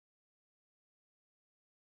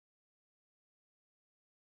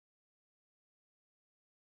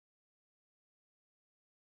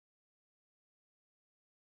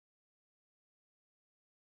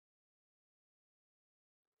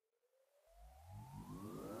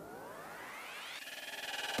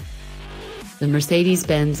The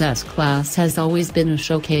Mercedes-Benz S-Class has always been a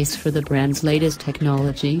showcase for the brand's latest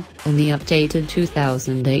technology, and the updated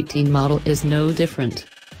 2018 model is no different.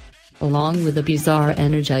 Along with a bizarre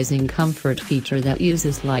energizing comfort feature that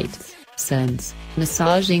uses lights, scents,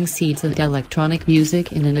 massaging seats and electronic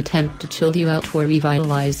music in an attempt to chill you out or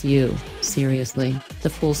revitalize you, seriously, the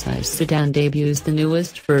full-size sedan debuts the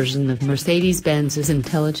newest version of Mercedes-Benz's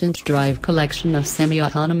Intelligent Drive collection of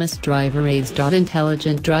semi-autonomous driver aids.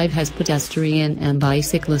 Intelligent Drive has pedestrian and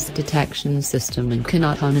bicyclist detection system and can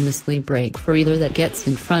autonomously brake for either that gets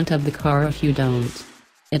in front of the car if you don't.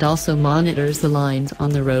 It also monitors the lines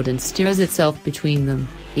on the road and steers itself between them,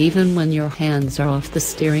 even when your hands are off the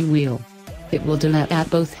steering wheel. It will do that at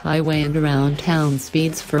both highway and around town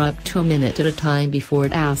speeds for up to a minute at a time before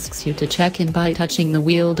it asks you to check in by touching the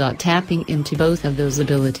wheel. Tapping into both of those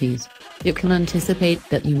abilities, it can anticipate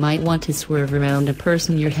that you might want to swerve around a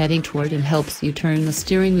person you're heading toward and helps you turn the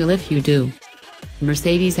steering wheel if you do.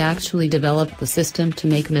 Mercedes actually developed the system to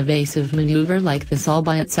make an evasive maneuver like this all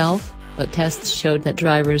by itself, but tests showed that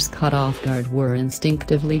drivers caught off guard were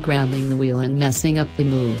instinctively grabbing the wheel and messing up the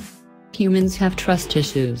move. Humans have trust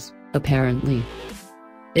issues, apparently.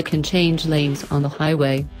 It can change lanes on the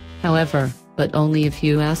highway, however, but only if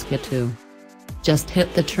you ask it to. Just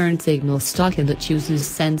hit the turn signal stalk and it uses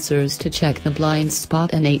sensors to check the blind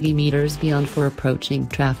spot and 80 meters beyond for approaching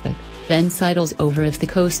traffic, then sidles over if the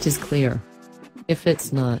coast is clear. If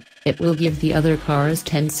it's not, it will give the other cars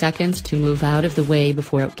 10 seconds to move out of the way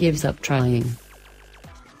before it gives up trying.